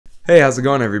Hey, how's it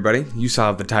going, everybody? You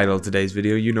saw the title of today's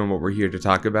video. You know what we're here to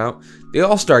talk about. The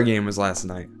All-Star Game was last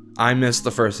night. I missed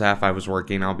the first half. I was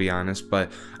working, I'll be honest,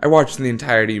 but I watched the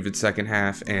entirety of its second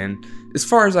half, and as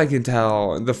far as I can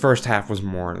tell, the first half was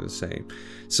more of the same.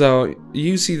 So,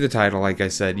 you see the title, like I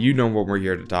said. You know what we're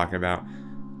here to talk about.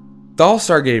 The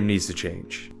All-Star Game needs to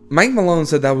change. Mike Malone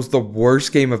said that was the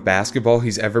worst game of basketball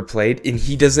he's ever played, and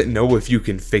he doesn't know if you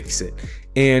can fix it.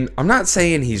 And I'm not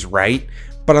saying he's right,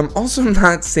 but I'm also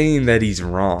not saying that he's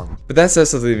wrong. But that says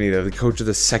something to me, though. The coach of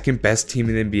the second best team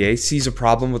in the NBA sees a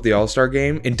problem with the All-Star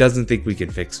Game and doesn't think we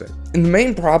can fix it. And the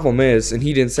main problem is, and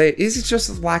he didn't say it, is it's just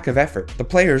a lack of effort. The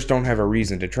players don't have a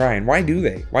reason to try, and why do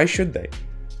they? Why should they?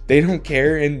 They don't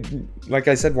care, and like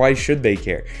I said, why should they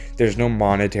care? There's no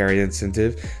monetary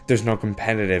incentive. There's no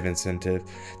competitive incentive.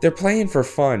 They're playing for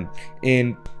fun,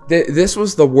 and this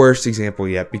was the worst example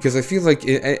yet, because I feel like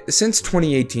since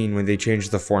 2018, when they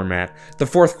changed the format, the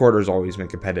fourth quarter has always been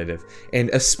competitive, and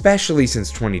especially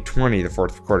since 2020, the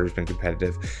fourth quarter has been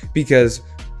competitive, because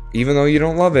even though you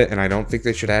don't love it, and I don't think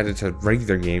they should add it to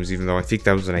regular games, even though I think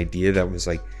that was an idea that was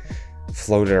like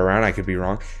floated around, I could be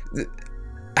wrong.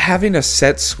 Having a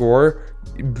set score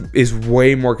is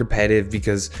way more competitive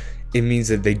because it means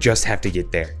that they just have to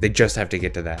get there. They just have to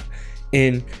get to that.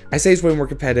 And I say it's way more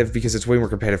competitive because it's way more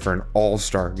competitive for an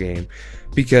all-star game.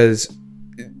 Because,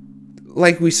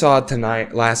 like we saw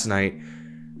last night,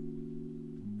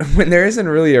 when there isn't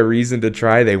really a reason to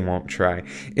try, they won't try.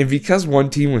 And because one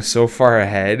team was so far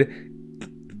ahead,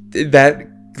 that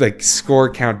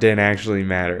score count didn't actually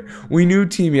matter. We knew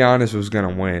Team Giannis was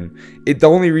gonna win. The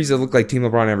only reason it looked like Team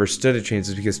LeBron ever stood a chance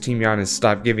is because Team Giannis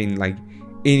stopped giving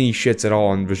any shits at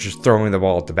all and was just throwing the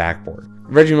ball at the backboard.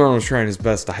 Reggie Miller was trying his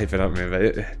best to hype it up, man, but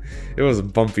it was a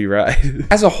bumpy ride.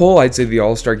 As a whole, I'd say the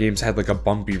All-Star Games had a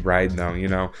bumpy ride, though, you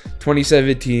know.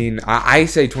 2017, I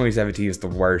say 2017 is the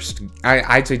worst.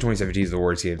 I'd say 2017 is the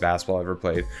worst year of basketball ever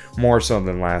played, more so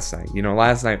than last night. You know,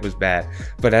 last night was bad,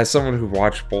 but as someone who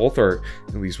watched both, or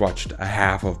at least watched a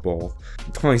half of both,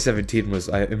 2017 was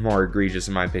more egregious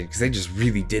in my opinion, because they just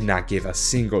really did not give a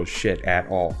single shit at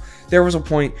all. There was a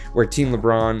point where Team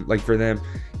LeBron, for them,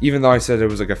 even though I said it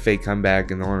was a fake comeback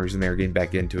and the only reason they were getting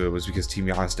back into it was because Team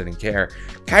Giannis didn't care,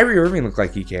 Kyrie Irving looked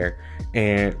like he cared,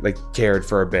 and cared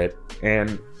for a bit.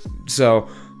 And so,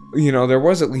 you know, there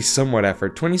was at least somewhat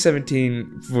effort.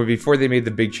 2017, before they made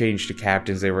the big change to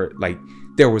captains, they were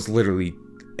there was literally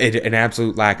an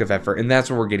absolute lack of effort, and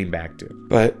that's what we're getting back to.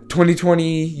 But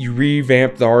 2020, you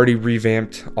revamped the already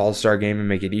revamped All-Star Game and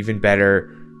make it even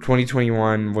better.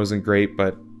 2021 wasn't great,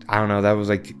 but I don't know, that was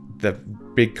the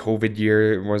big COVID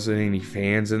year. There wasn't any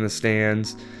fans in the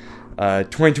stands.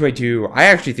 2022, I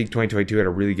actually think 2022 had a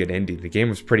really good ending. The game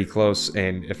was pretty close,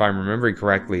 and if I'm remembering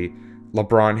correctly,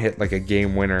 LeBron hit a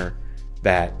game winner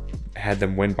that had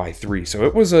them win by 3. So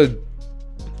it was a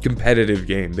competitive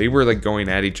game. They were going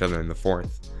at each other in the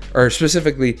fourth. Or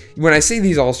specifically, when I say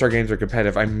these All-Star games are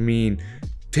competitive, I mean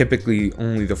typically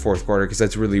only the fourth quarter, because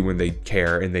that's really when they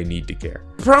care and they need to care.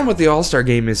 The problem with the All-Star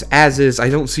Game is, I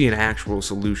don't see an actual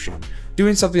solution.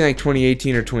 Doing something like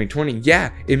 2018 or 2020,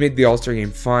 yeah, it made the All-Star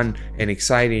Game fun and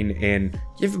exciting and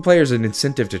give the players an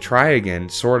incentive to try again,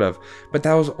 sort of, but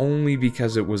that was only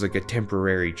because it was a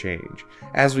temporary change.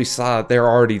 As we saw, they're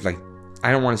already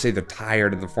I don't want to say they're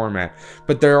tired of the format,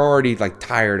 but they're already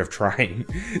tired of trying.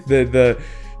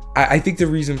 I think the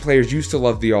reason players used to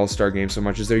love the All-Star Game so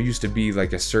much is there used to be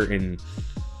a certain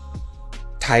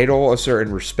title, a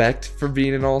certain respect for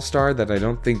being an All-Star that I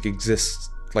don't think exists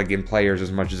in players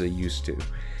as much as it used to.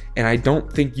 And I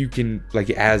don't think you can,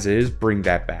 as is, bring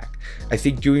that back. I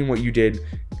think doing what you did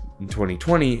in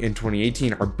 2020 and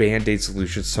 2018 are band-aid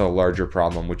solutions to a larger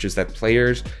problem, which is that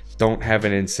players don't have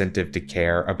an incentive to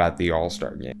care about the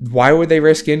All-Star Game. Why would they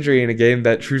risk injury in a game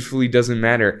that truthfully doesn't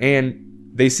matter? And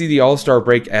they see the All-Star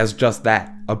break as just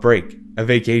that, a break, a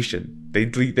vacation.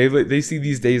 They see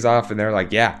these days off and they're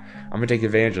like, yeah, I'm gonna take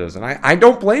advantage of this. And I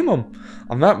don't blame them.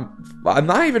 I'm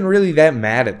not even really that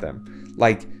mad at them.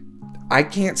 I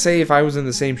can't say if I was in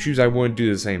the same shoes I wouldn't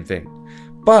do the same thing.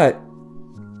 But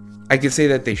I can say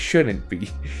that they shouldn't be,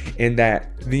 and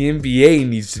that the NBA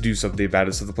needs to do something about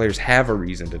it so the players have a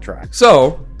reason to try.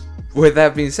 So, with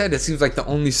that being said, it seems like the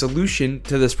only solution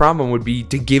to this problem would be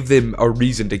to give them a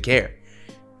reason to care.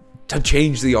 To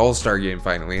change the All-Star Game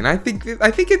finally, and I think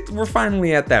we're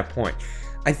finally at that point.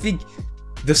 I think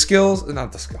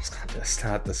not the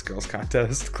skills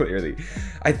contest, clearly.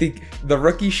 I think the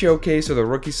rookie showcase or the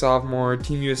rookie sophomore,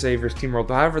 Team USA versus Team World,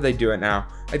 however they do it now,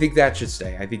 I think that should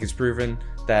stay. I think it's proven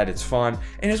that. It's fun.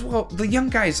 And as well, the young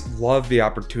guys love the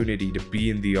opportunity to be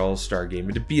in the All-Star game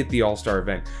and to be at the All-Star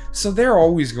event. So they're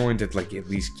always going to like at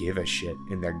least give a shit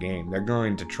in their game. They're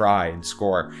going to try and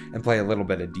score and play a little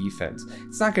bit of defense.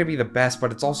 It's not going to be the best,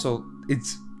 but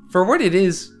it's for what it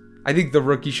is. I think the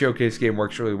rookie showcase game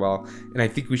works really well, and I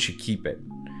think we should keep it.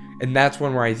 And that's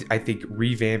one where I think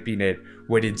revamping it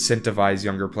would incentivize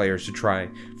younger players to try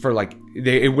for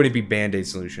it wouldn't be band-aid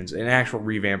solutions. An actual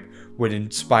revamp would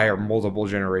inspire multiple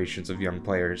generations of young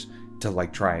players to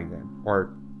try again.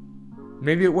 Or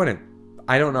maybe it wouldn't.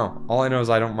 I don't know. All I know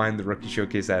is I don't mind the rookie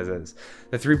showcase as is.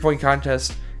 The 3-point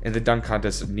contest and the dunk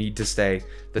contest need to stay.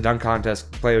 The dunk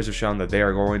contest players have shown that they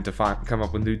are going to come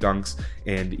up with new dunks,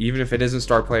 and even if it isn't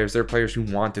star players, they're players who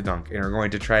want to dunk and are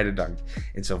going to try to dunk.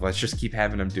 And so let's just keep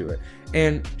having them do it.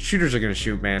 And shooters are going to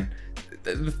shoot, man.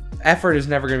 The effort is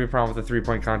never going to be a problem with the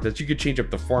 3-point contest. You could change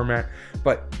up the format,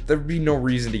 but there'd be no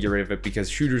reason to get rid of it because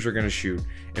shooters are going to shoot,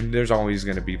 and there's always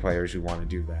going to be players who want to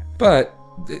do that. But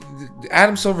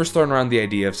Adam Silver's throwing around the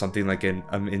idea of something like an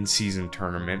in-season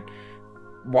tournament.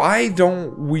 Why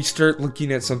don't we start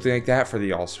looking at something like that for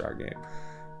the All-Star game?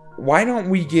 Why don't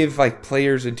we give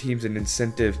players and teams an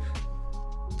incentive?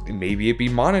 Maybe it be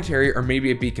monetary or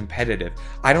maybe it be competitive.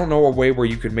 I don't know a way where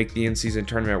you could make the in-season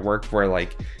tournament work where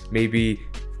maybe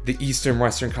the Eastern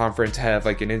Western Conference have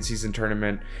an in-season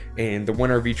tournament and the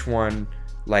winner of each one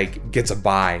gets a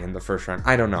bye in the first round.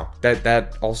 I don't know.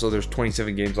 That also, there's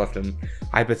 27 games left, and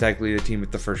hypothetically the team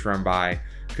with the first round bye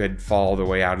could fall all the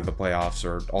way out of the playoffs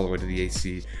or all the way to the 8th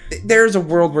seed. There's a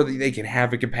world where they can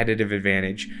have a competitive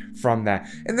advantage from that,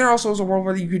 and there also is a world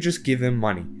where you could just give them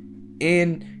money.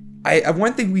 And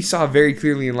one thing we saw very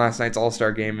clearly in last night's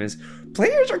All-Star game is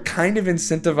players are kind of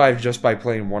incentivized just by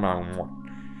playing one-on-one.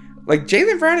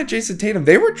 Jaylen Brown and Jason Tatum,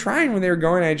 they were trying when they were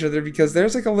going at each other because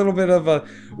there's a little bit of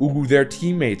they're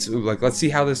teammates. Let's see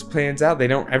how this plans out. They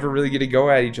don't ever really get to go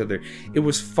at each other. It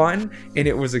was fun and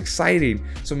it was exciting.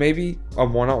 So maybe a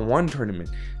one-on-one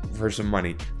tournament for some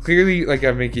money. Clearly,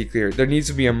 I make it clear, there needs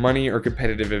to be a money or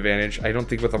competitive advantage. I don't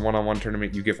think with a one-on-one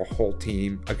tournament you give a whole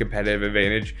team a competitive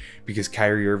advantage because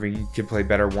Kyrie Irving can play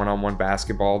better one-on-one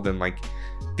basketball than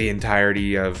the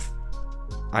entirety of,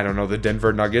 I don't know, the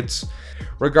Denver Nuggets.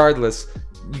 Regardless,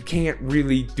 you can't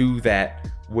really do that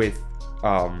with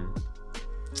a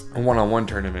one-on-one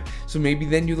tournament. So maybe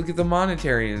then you look at the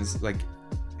monetary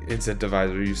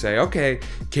incentivizer. You say, okay,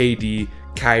 KD,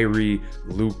 Kyrie,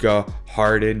 Luka,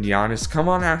 Harden, Giannis, come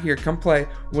on out here, come play.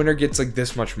 Winner gets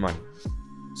this much money.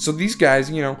 So these guys,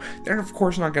 they're of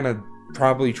course not gonna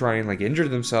probably try and injure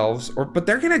themselves, but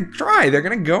they're gonna try. They're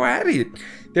gonna go at it.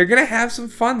 They're gonna have some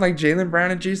fun, like Jaylen Brown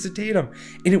and Jason Tatum,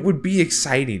 and it would be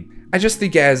exciting. I just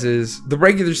think as is, the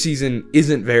regular season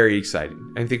isn't very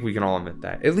exciting. I think we can all admit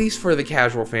that. At least for the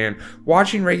casual fan,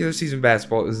 watching regular season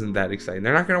basketball isn't that exciting.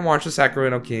 They're not going to watch the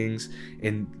Sacramento Kings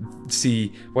and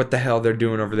see what the hell they're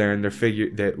doing over there and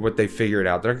what they figured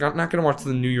out. They're not going to watch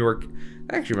the New York.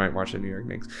 I actually might watch the New York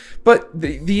Knicks. But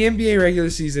the NBA regular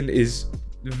season is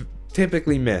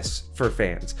typically miss for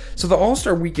fans. So the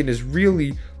All-Star weekend is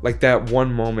really that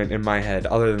one moment in my head,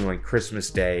 other than Christmas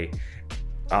Day,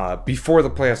 before the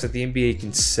playoffs, that the NBA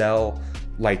can sell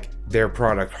their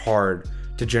product hard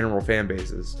to general fan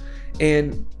bases.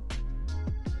 And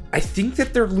I think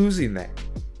that they're losing that.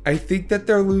 I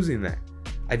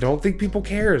don't think people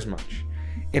care as much.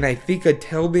 And I think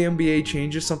until the NBA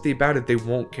changes something about it, they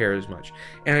won't care as much.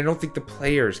 And I don't think the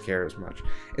players care as much.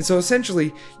 And so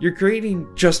essentially, you're creating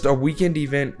just a weekend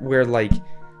event where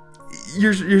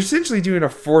you're essentially doing a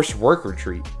forced work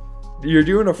retreat. You're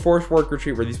doing a forced work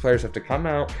retreat where these players have to come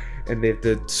out and they have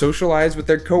to socialize with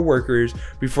their coworkers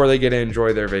before they get to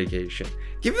enjoy their vacation.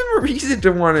 Give them a reason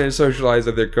to want to socialize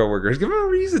with their coworkers. Give them a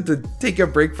reason to take a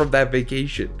break from that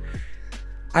vacation.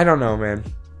 I don't know, man.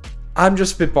 I'm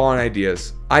just spitballing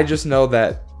ideas. I just know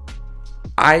that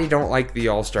I don't like the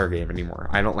All-Star game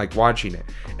anymore. I don't like watching it.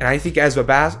 And I think as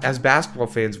basketball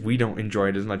fans, we don't enjoy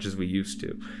it as much as we used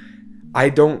to.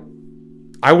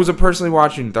 I wasn't personally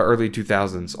watching the early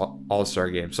 2000s All-Star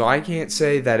game, so I can't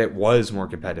say that it was more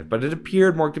competitive, but it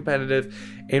appeared more competitive,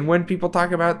 and when people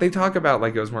talk about it, they talk about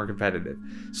it was more competitive.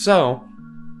 So,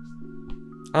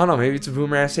 I don't know, maybe it's a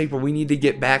boomer ass take, but we need to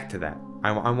get back to that.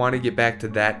 I want to get back to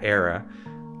that era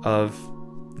of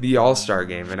the All-Star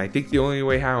game, and I think the only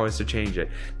way how is to change it.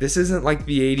 This isn't like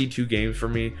the 82 games for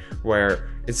me, where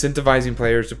incentivizing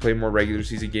players to play more regular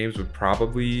season games would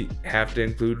probably have to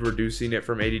include reducing it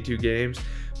from 82 games,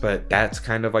 but that's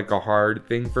kind of a hard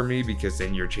thing for me because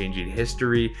then you're changing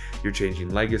history, you're changing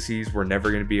legacies. We're never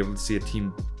going to be able to see a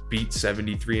team beat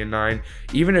 73-9.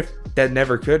 Even if that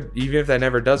never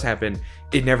does happen,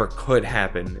 it never could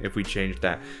happen if we changed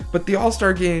that. But the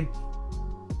All-Star game,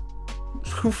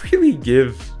 who really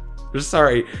gives,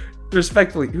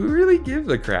 respectfully, who really gives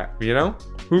a crap, you know?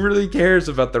 Who really cares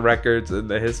about the records and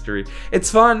the history?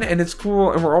 It's fun and it's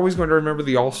cool, and we're always going to remember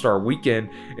the All-Star Weekend,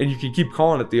 and you can keep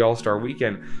calling it the All-Star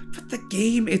Weekend. But the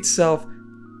game itself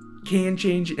can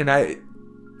change, and I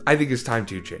think it's time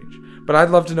to change. But I'd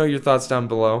love to know your thoughts down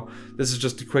below. This is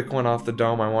just a quick one off the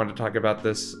dome. I wanted to talk about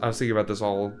this. I was thinking about this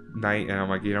all night, and I'm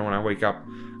like, you know, when I wake up,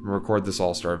 I'm gonna record this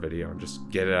All-Star video and just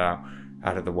get it out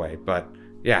of the way. But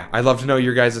yeah, I'd love to know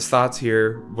your guys' thoughts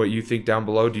here, what you think down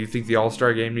below. Do you think the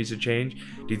All-Star game needs to change?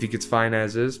 Do you think it's fine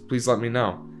as is? Please let me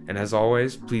know. And as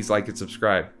always, please like and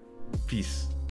subscribe. Peace.